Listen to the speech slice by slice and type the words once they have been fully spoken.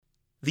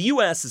The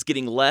U.S. is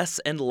getting less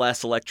and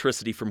less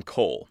electricity from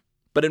coal.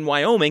 But in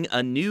Wyoming,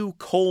 a new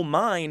coal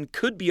mine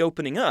could be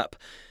opening up.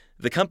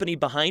 The company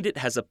behind it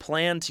has a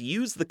plan to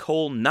use the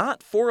coal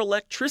not for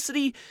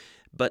electricity,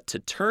 but to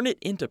turn it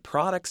into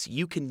products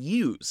you can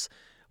use.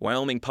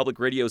 Wyoming Public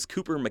Radio's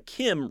Cooper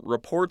McKim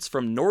reports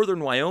from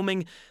northern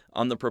Wyoming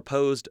on the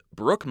proposed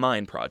Brook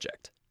Mine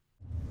project.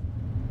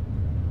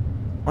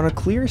 On a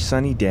clear,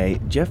 sunny day,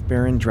 Jeff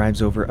Barron drives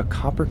over a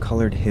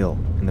copper-colored hill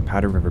in the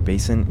Powder River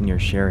Basin near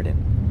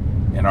Sheridan.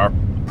 And our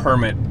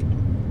permit,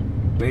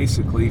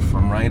 basically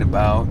from right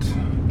about...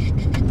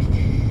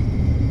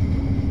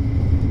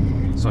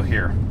 So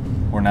here,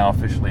 we're now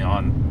officially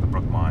on the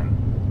Brook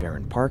Mine.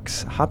 Barron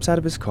parks, hops out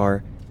of his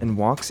car, and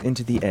walks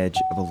into the edge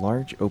of a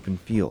large open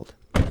field.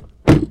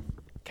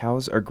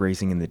 Cows are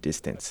grazing in the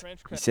distance.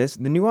 He says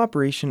the new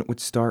operation would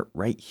start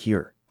right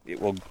here. It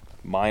will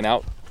mine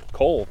out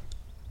coal,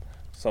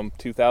 some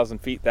 2,000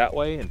 feet that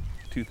way and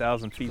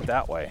 2,000 feet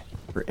that way.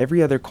 For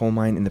every other coal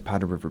mine in the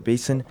Powder River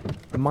Basin,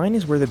 the mine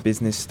is where the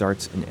business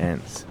starts and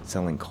ends,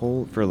 selling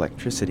coal for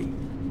electricity.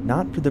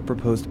 Not for the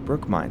proposed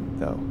Brook Mine,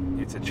 though.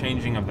 It's a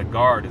changing of the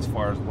guard as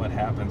far as what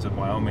happens in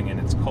Wyoming and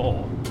its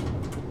coal.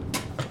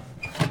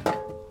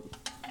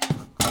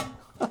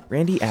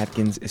 Randy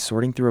Atkins is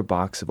sorting through a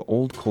box of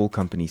old coal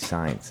company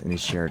signs in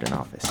his Sheridan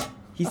office.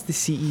 He's the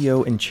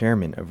CEO and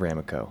chairman of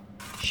Ramaco.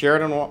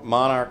 Sheridan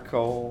Monarch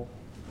Coal,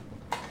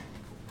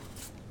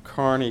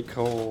 Kearney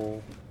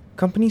Coal.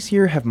 Companies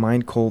here have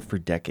mined coal for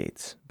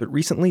decades, but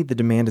recently the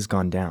demand has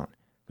gone down.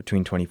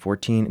 Between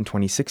 2014 and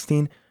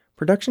 2016,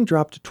 production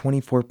dropped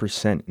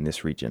 24% in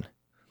this region.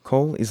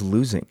 Coal is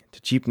losing to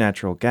cheap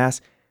natural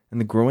gas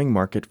and the growing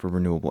market for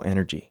renewable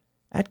energy.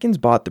 Atkins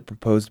bought the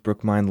proposed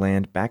Brook Mine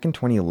land back in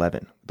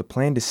 2011 with a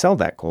plan to sell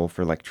that coal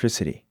for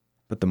electricity.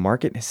 But the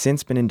market has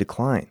since been in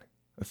decline.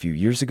 A few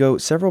years ago,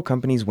 several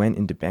companies went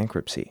into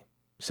bankruptcy.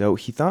 So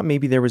he thought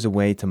maybe there was a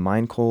way to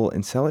mine coal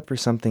and sell it for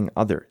something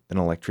other than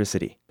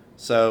electricity.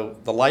 So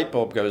the light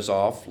bulb goes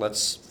off.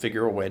 Let's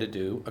figure a way to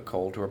do a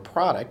coal to a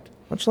product.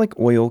 Much like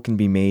oil can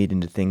be made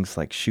into things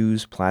like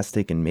shoes,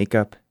 plastic, and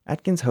makeup,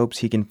 Atkins hopes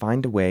he can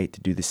find a way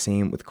to do the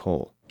same with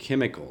coal.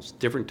 Chemicals,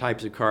 different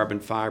types of carbon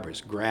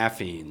fibers,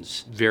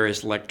 graphenes,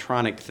 various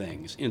electronic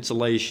things,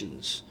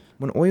 insulations.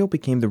 When oil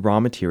became the raw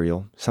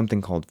material,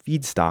 something called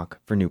feedstock,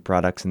 for new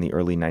products in the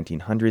early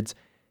 1900s,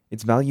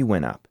 its value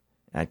went up.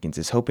 Atkins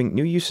is hoping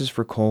new uses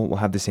for coal will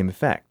have the same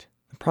effect.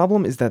 The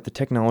problem is that the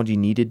technology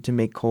needed to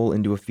make coal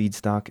into a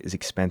feedstock is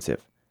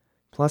expensive.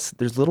 Plus,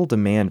 there's little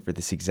demand for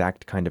this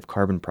exact kind of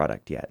carbon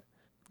product yet.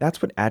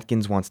 That's what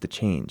Atkins wants to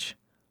change.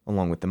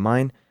 Along with the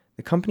mine,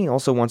 the company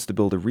also wants to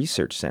build a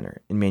research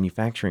center and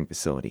manufacturing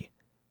facility.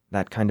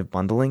 That kind of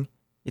bundling,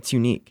 it's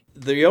unique.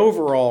 The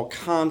overall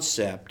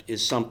concept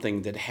is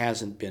something that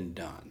hasn't been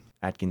done.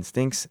 Atkins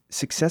thinks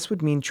success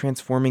would mean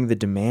transforming the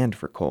demand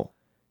for coal.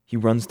 He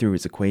runs through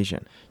his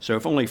equation. So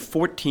if only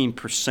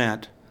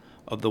 14%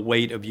 of the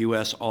weight of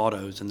U.S.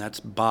 autos, and that's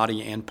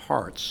body and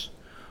parts,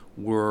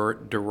 were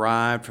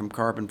derived from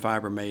carbon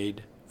fiber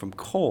made from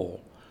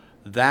coal,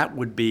 that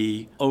would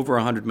be over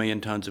 100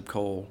 million tons of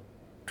coal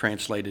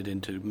translated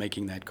into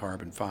making that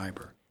carbon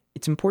fiber.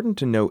 It's important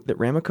to note that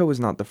Ramaco is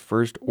not the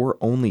first or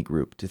only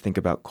group to think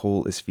about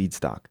coal as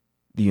feedstock.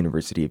 The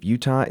University of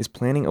Utah is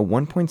planning a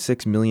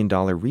 $1.6 million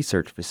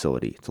research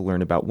facility to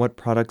learn about what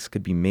products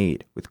could be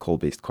made with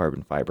coal-based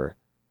carbon fiber.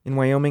 In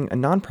Wyoming, a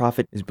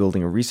nonprofit is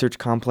building a research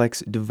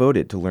complex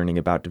devoted to learning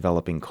about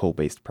developing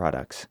coal-based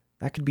products.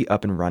 That could be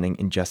up and running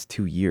in just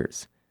 2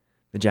 years.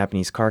 The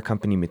Japanese car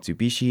company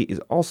Mitsubishi is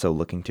also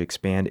looking to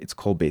expand its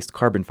coal-based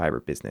carbon fiber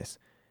business.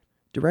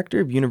 Director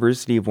of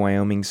University of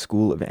Wyoming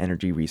School of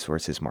Energy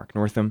Resources Mark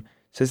Northam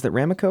says that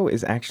Ramaco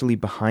is actually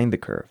behind the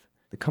curve.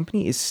 The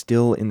company is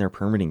still in their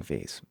permitting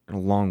phase and a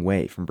long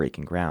way from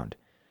breaking ground.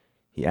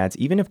 He adds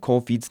even if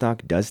coal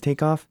feedstock does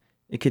take off,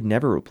 it could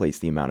never replace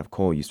the amount of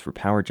coal used for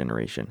power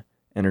generation.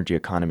 Energy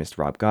economist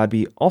Rob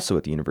Godby, also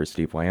at the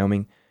University of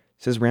Wyoming,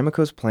 says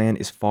Ramaco's plan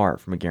is far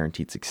from a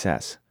guaranteed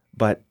success.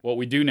 But what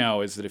we do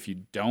know is that if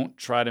you don't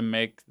try to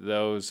make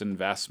those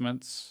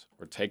investments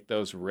or take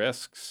those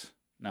risks,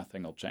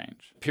 nothing will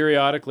change.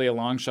 Periodically, a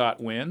long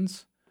shot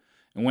wins,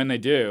 and when they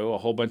do, a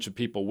whole bunch of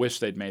people wish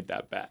they'd made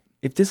that bet.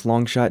 If this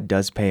long shot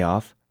does pay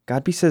off,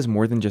 Godby says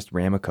more than just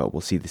Ramaco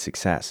will see the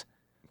success.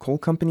 Coal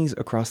companies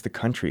across the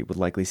country would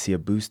likely see a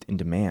boost in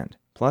demand.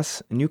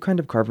 Plus, a new kind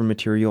of carbon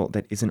material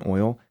that isn't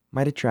oil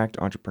might attract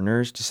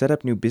entrepreneurs to set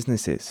up new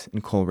businesses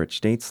in coal-rich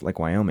states like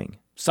Wyoming.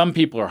 Some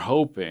people are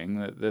hoping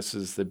that this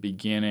is the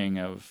beginning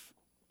of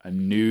a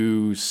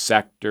new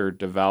sector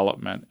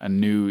development, a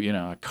new,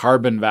 a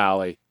carbon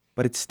valley.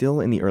 But it's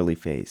still in the early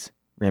phase.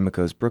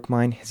 Ramaco's Brook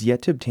Mine has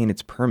yet to obtain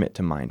its permit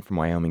to mine from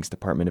Wyoming's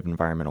Department of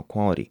Environmental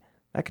Quality.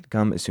 That could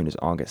come as soon as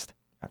August.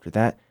 After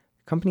that,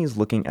 the company is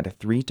looking at a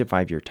 3 to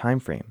 5 year time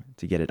frame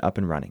to get it up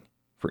and running.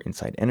 For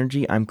Inside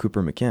Energy, I'm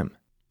Cooper McKim.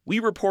 We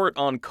report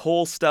on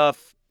coal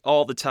stuff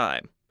all the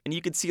time, and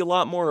you can see a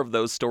lot more of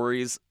those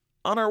stories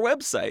on our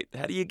website.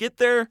 How do you get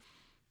there?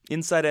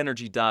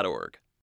 InsideEnergy.org.